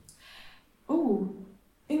of you? Oh,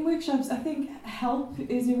 in workshops, I think help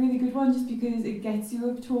is a really good one, just because it gets you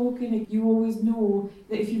up talking. You always know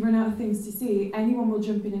that if you run out of things to say, anyone will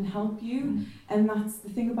jump in and help you. And that's the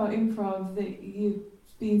thing about improv, that you're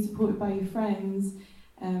being supported by your friends,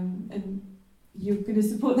 and you're going to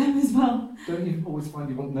support them as well. Don't you always find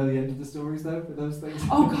you want to know the end of the stories though, with those things?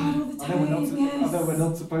 Oh God, all the time, I know we're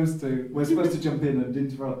not supposed to. We're supposed to jump in and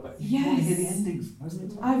interrupt, but you want to hear the endings most of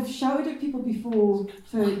the time. I've shouted at people before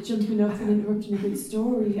for jumping up and interrupting a good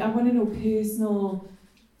story. I want to know personal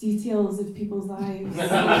details of people's lives.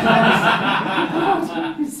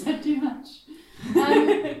 You said too much.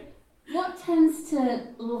 What tends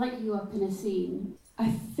to light you up in a scene? I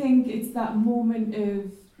think it's that moment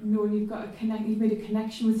of knowing you've made a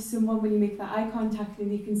connection with someone when you make that eye contact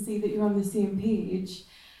and you can see that you're on the same page.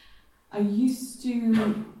 I used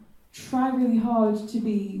to try really hard to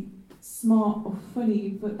be smart or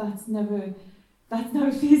funny, but that's never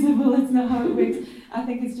feasible. That's not how it works. I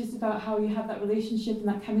think it's just about how you have that relationship and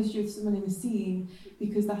that chemistry with someone in a scene,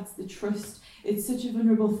 because that's the trust. It's such a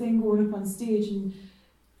vulnerable thing going up on stage and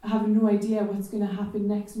having no idea what's going to happen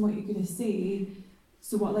next and what you're going to say.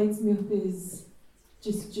 So what lights me up is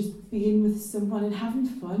just being with someone and having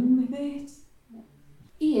fun with it.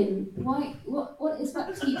 Ian, what is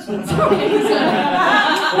that teaching?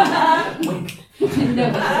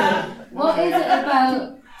 What is it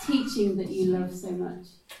about teaching that you love so much?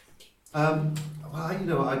 Well,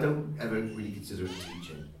 I don't ever really consider it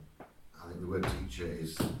teaching. I think the word teacher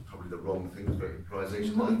is probably the wrong thing for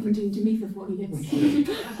improvisation. What have you been doing to me for 4 years?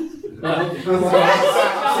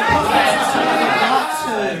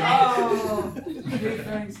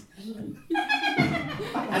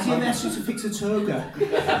 Has he asked you to fix a toga?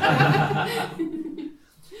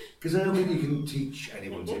 Because I don't think you can teach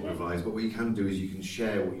anyone to improvise, but what you can do is you can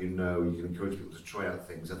share what you know, you can encourage people to try out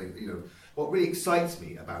things. I think, what really excites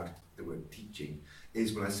me about the word teaching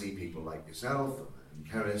is when I see people like yourself and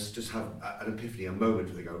Kerris just have an epiphany, a moment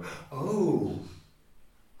where they go, oh,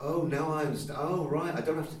 now I understand. Oh, right, I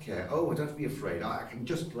don't have to care. Oh, I don't have to be afraid. I can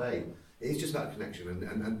just play. It's just about connection,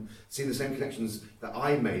 and seeing the same connections that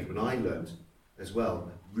I made when I learned as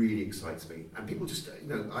well really excites me. And people just,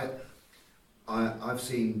 I've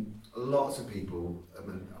seen lots of people, I've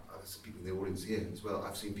seen people in the audience here as well,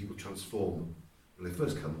 I've seen people transform when they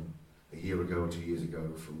first come a year ago or 2 years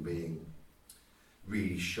ago from being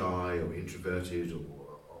really shy or introverted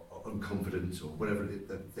or unconfident or whatever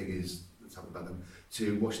the thing is that's happened about them,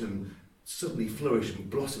 to watching them suddenly flourish and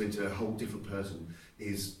blossom into a whole different person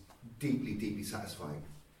is deeply, deeply satisfying.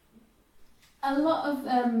 A lot of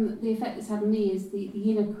the effect that's had on me is the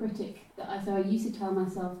inner critic that I used to tell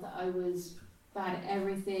myself that I was bad at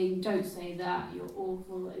everything, don't say that, you're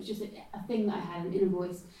awful. It was just a thing that I had, an inner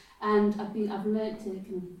voice. And I've learned to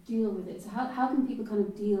kind of deal with it. So how can people kind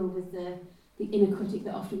of deal with the inner critic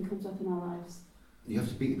that often comes up in our lives? You have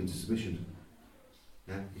to beat them into submission.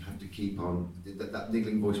 Yeah, you have to keep on. That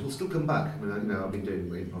niggling voice will still come back. I mean, I've been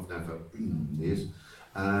doing improv now for years.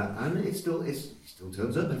 And it still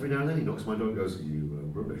turns up every now and then. He knocks my door and goes, "You were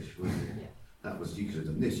rubbish, weren't you? Yeah. That was, you could have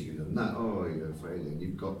done this, you could have done that. Oh, you're failing."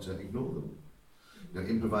 You've got to ignore them.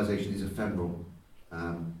 Improvisation is ephemeral.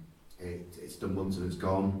 It's done once and it's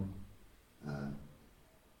gone.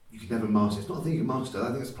 you can never master. It's not a thing you can master. I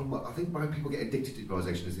think that's the problem. I think why people get addicted to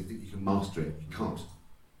improvisation is they think you can master it. You can't.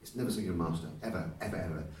 It's never something you can master, ever, ever,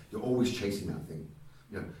 ever. You're always chasing that thing.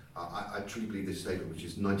 You know, I truly believe this statement, which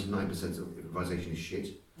is 99% of improvisation is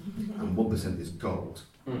shit, and 1% is gold.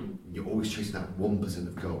 You're always chasing that 1%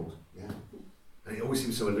 of gold. Yeah, and it always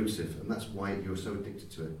seems so elusive, and that's why you're so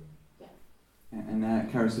addicted to it. And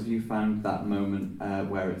Kerris, have you found that moment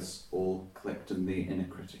where it's all clicked and the inner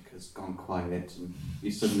critic has gone quiet and you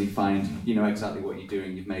suddenly find you know exactly what you're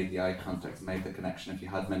doing, you've made the eye contact, made the connection? Have you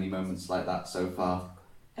had many moments like that so far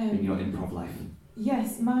in your improv life?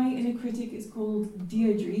 Yes, my inner critic is called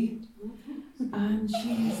Deirdre, and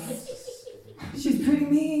she's pretty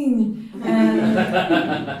mean.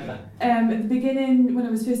 At the beginning, when I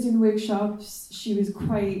was first doing the workshops, she was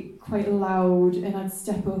quite loud, and I'd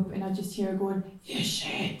step up and I'd just hear her going, "You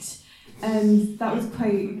shit," and that was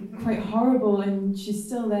quite horrible. And she's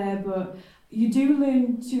still there, but you do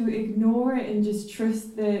learn to ignore it and just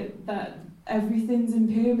trust that everything's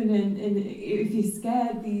impermanent. And if you're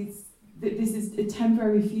scared, that this is a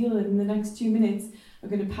temporary feeling, and the next 2 minutes are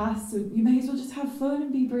going to pass. So you may as well just have fun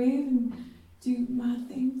and be brave and do mad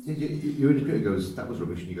things. Yeah, your inner critic goes, "That was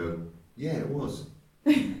rubbish," and you go, "Yeah, it was."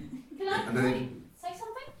 Can I And then say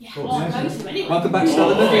something? Yeah. Of course. Well, I'm going to anyway. Welcome back to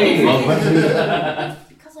Stella Duffy.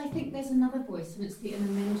 Because I think there's another voice, and it's the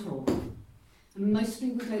inner mentor. And most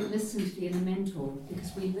people don't listen to the inner mentor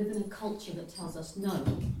because we live in a culture that tells us no.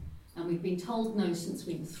 And we've been told no since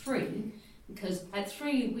we were 3. Because at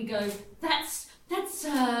 3 we go, that's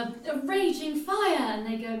a raging fire, and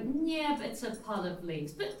they go, yeah, but it's a pile of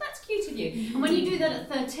leaves. But that's cute of you. And when you do that at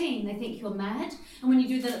 13, they think you're mad, and when you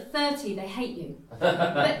do that at 30, they hate you.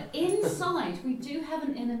 But inside, we do have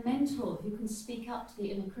an inner mentor who can speak up to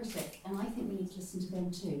the inner critic, and I think we need to listen to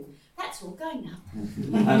them too. That's all going now.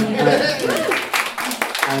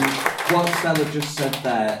 And what Stella just said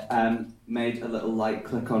there made a little light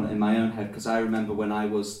click on in my own head, because I remember when I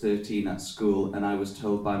was 13 at school and I was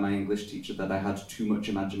told by my English teacher that I had too much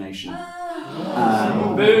imagination.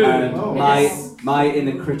 And my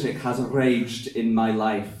inner critic has raged in my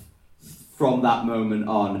life from that moment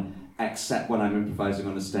on, except when I'm improvising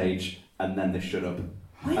on a stage, and then they shut up.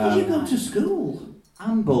 Where did you go to school?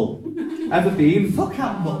 Amble. Ever been? Fuck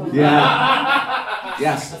Amble. Yeah.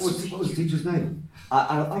 Yes. What was the teacher's name?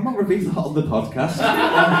 I'm not revealing that on the podcast.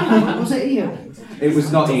 Was it Ian? It was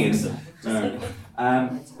not Ian. No.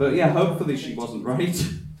 But yeah, hopefully she wasn't right.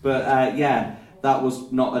 But yeah, that was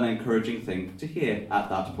not an encouraging thing to hear at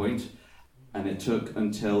that point. And it took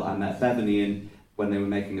until I met Bev and Ian when they were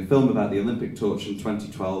making a film about the Olympic torch in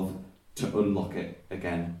 2012 to unlock it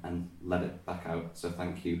again and let it back out. So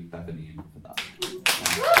thank you, Bev and Ian, for that.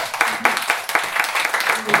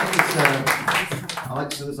 I like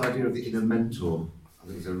this idea of the inner mentor. I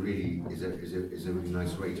think it's a really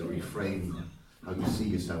nice way to reframe how you see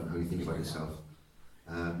yourself, how you think about yourself.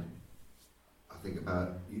 I think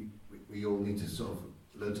about we all need to sort of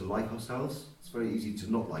learn to like ourselves. It's very easy to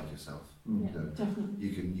not like yourself. Yeah, definitely.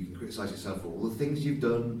 You can criticise yourself for all the things you've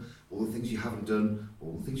done, all the things you haven't done,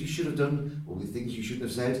 all the things you should have done, all the things you shouldn't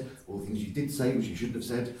have said, all the things you did say which you shouldn't have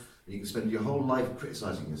said. And you can spend your whole life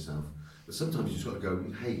criticising yourself. But sometimes you just got to go,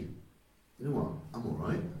 hey, you know what? I'm all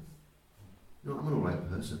right. You know, I'm an all right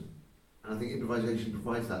person. And I think improvisation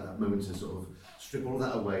provides that moment to sort of strip all of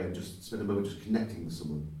that away and just spend a moment just connecting with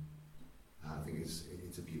someone. I think it's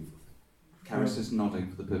a beautiful thing. Kerris is nodding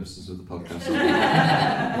for the purposes of the podcast.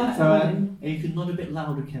 You can nod a bit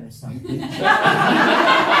louder, Kerris.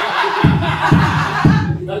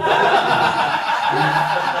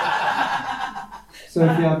 So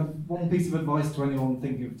if you had one piece of advice to anyone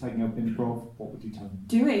thinking of taking up improv, what would you tell them?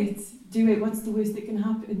 Do it. What's the worst that can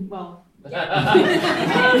happen? Well, push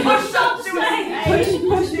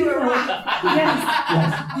people. Yes.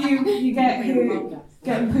 You get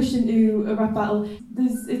getting pushed into a rap battle.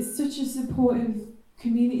 It's such a supportive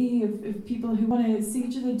community of people who want to see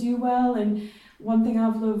each other do well, and one thing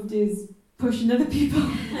I've loved is pushing other people.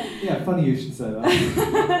 Yeah, funny you should say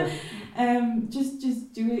that.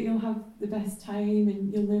 Just do it. You'll have the best time,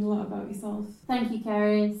 and you'll learn a lot about yourself. Thank you,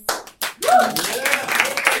 Kerris.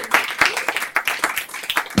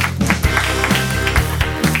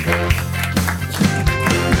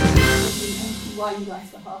 Wine glass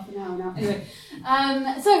for half an hour now. Anyway,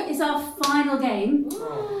 so it's our final game,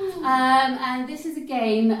 and this is a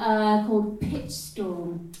game called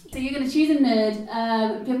Pitchstorm. So you're going to choose a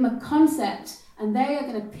nerd, give them a concept, and they are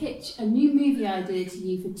going to pitch a new movie idea to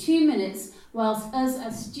you for 2 minutes, whilst us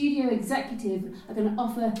as studio executive are going to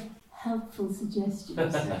offer helpful suggestions.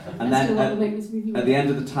 And then at the end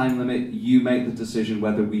of the time limit, you make the decision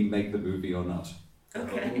whether we make the movie or not.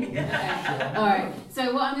 Okay. All right.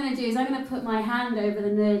 So what I'm going to do is I'm going to put my hand over the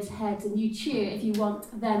nerds' heads, and you cheer if you want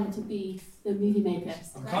them to be the movie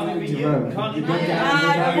makers. Can't it be you? Can't it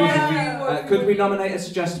be Could we nominate a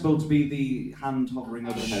suggestible to be the hand hovering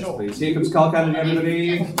over the heads, please? Here comes Carl Kennedy,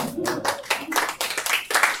 everybody.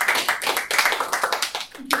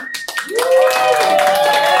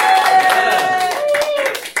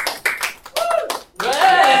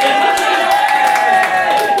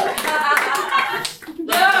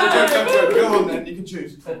 Go on then, you can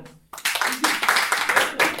choose. Not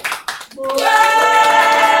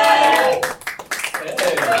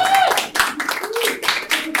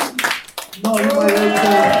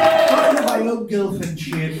my own girlfriend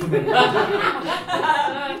cheered for me.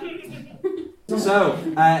 So,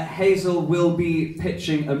 Hazel will be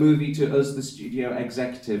pitching a movie to us, the studio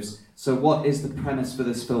executives. So what is the premise for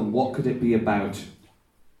this film? What could it be about?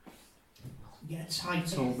 Get a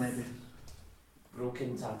title, maybe.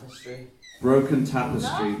 Broken Tapestry. Broken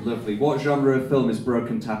Tapestry, lovely. What genre of film is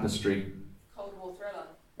Broken Tapestry? Cold War thriller.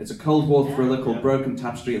 It's a Cold War thriller called Broken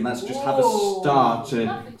Tapestry, and let's just have a star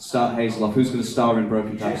to start Hazel off. Who's going to star in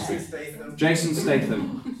Broken Tapestry? Jason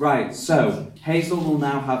Statham. Right, so Hazel will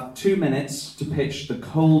now have 2 minutes to pitch the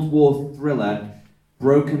Cold War thriller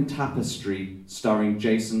Broken Tapestry, starring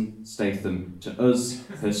Jason Statham, to us,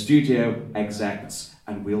 her studio execs,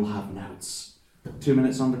 and we'll have notes. 2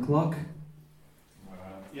 minutes on the clock.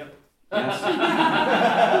 Yep. Yes.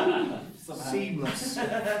 Seamless.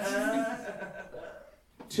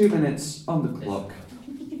 2 minutes on the clock.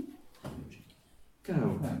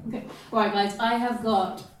 Go. Okay. Right, guys, I have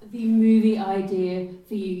got the movie idea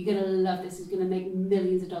for you. You're going to love this. It's going to make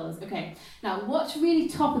millions of dollars. Okay. Now, what's really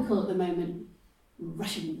topical at the moment?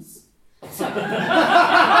 Russians. So,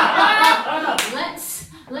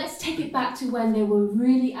 let's take it back to when they were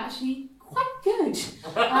really actually quite good.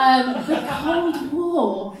 The Cold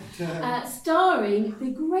War, starring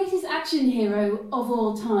the greatest action hero of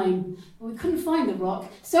all time. Well, we couldn't find The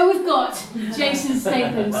Rock, so we've got Jason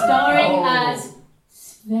Statham starring as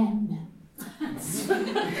Sven.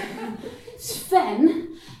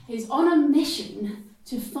 Sven is on a mission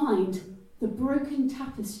to find the broken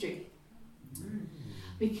tapestry,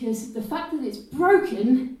 because the fact that it's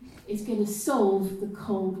broken is going to solve the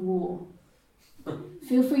Cold War.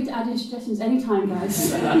 Feel free to add in suggestions anytime,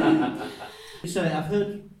 guys. So I've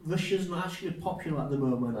heard Russia's not actually popular at the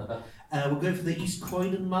moment. We're going for the East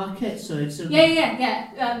Croydon market, so it's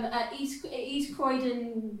Yeah. East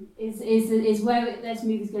Croydon is where this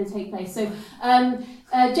movie's going to take place. So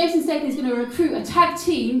Jason Statham is going to recruit a tag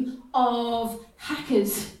team of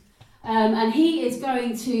hackers, and he is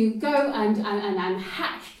going to go and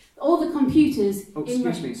hack all the computers. Oh,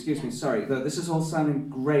 excuse me, sorry. This is all sounding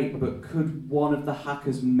great, but could one of the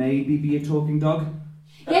hackers maybe be a talking dog?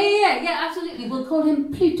 Yeah, absolutely. We'll call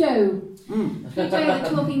him Pluto. Pluto the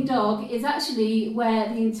talking dog is actually where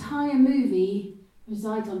the entire movie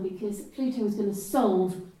resides on, because Pluto is going to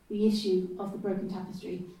solve the issue of the broken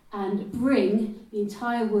tapestry and bring the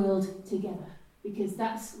entire world together, because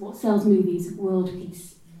that's what sells movies, world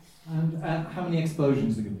peace. And how many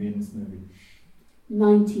explosions are going to be in this movie?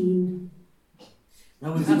 19.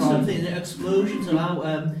 Now we've had something that explosions allow.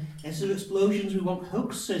 Instead of explosions, we want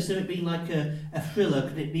hooks. So instead of it being like a thriller,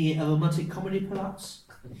 could it be a romantic comedy, perhaps?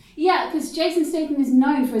 Yeah, because Jason Statham is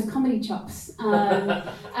known for his comedy chops,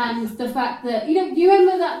 and the fact that do you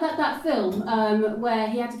remember that film where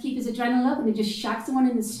he had to keep his adrenaline up and he just shagged someone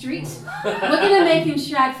in the street? We're gonna make him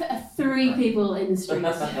shag 3 people in the street.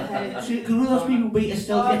 Okay? So could one of those people be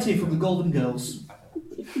Estelle Getty from the Golden Girls?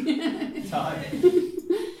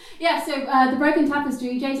 Yeah, so the broken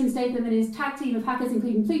tapestry, Jason Statham and his tag team of hackers,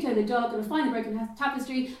 including Pluto the dog, going to find the broken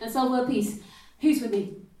tapestry and solve world peace. Who's with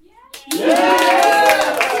me?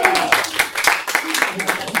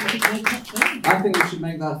 I think we should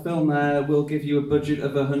make that film. We'll give you a budget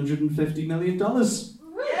of $150 million. Let's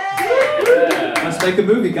make a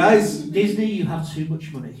movie, guys. Disney, you have too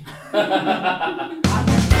much money.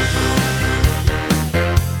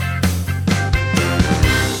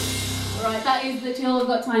 Right, that is literally all we've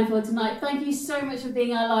got time for tonight. Thank you so much for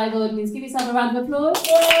being our live audience. Give yourself a round of applause.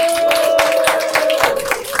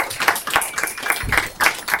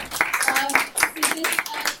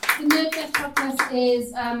 The Nerdfest podcast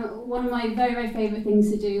is one of my very, very favourite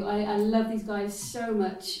things to do. I love these guys so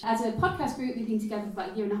much. As a podcast group, we've been together for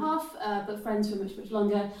about a year and a half, but friends for much, much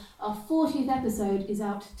longer. Our 40th episode is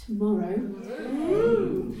out tomorrow.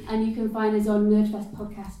 And you can find us on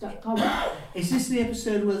nerdfestpodcast.com. Is this the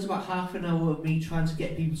episode where there's about half an hour of me trying to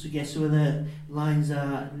get people to guess whether lines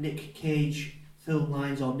are Nick Cage film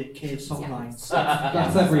lines or Nick Cave song lines.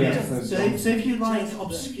 That's every episode. So if you like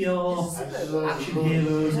obscure action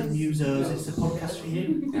heroes and musos, it's a podcast for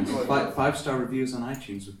you. Yeah, 5-star reviews on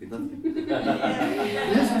iTunes would be lovely.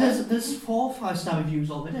 There's 4 5-star reviews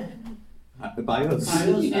already. By us.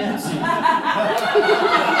 By us, yes.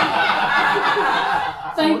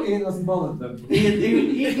 Ian doesn't bother them.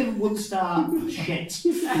 Ian give 1 star. Shit.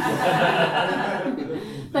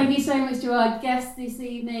 Thank you so much to our guests this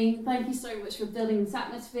evening. Thank you so much for building this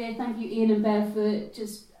atmosphere. Thank you, Ian and Bev, for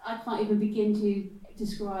I can't even begin to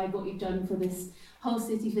describe what you've done for this whole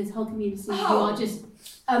city, for this whole community. You are just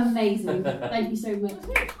amazing. Thank you so much.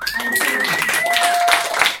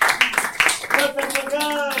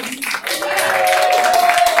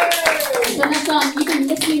 So next time, you've been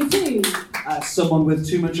listening to someone with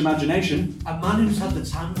too much imagination. A man who's had the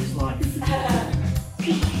time of his life. So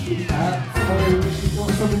we've got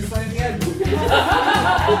something to say at the end.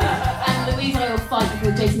 and Louise and I will fight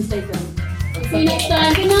for Jason Statham. See you next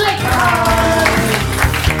time. Good night.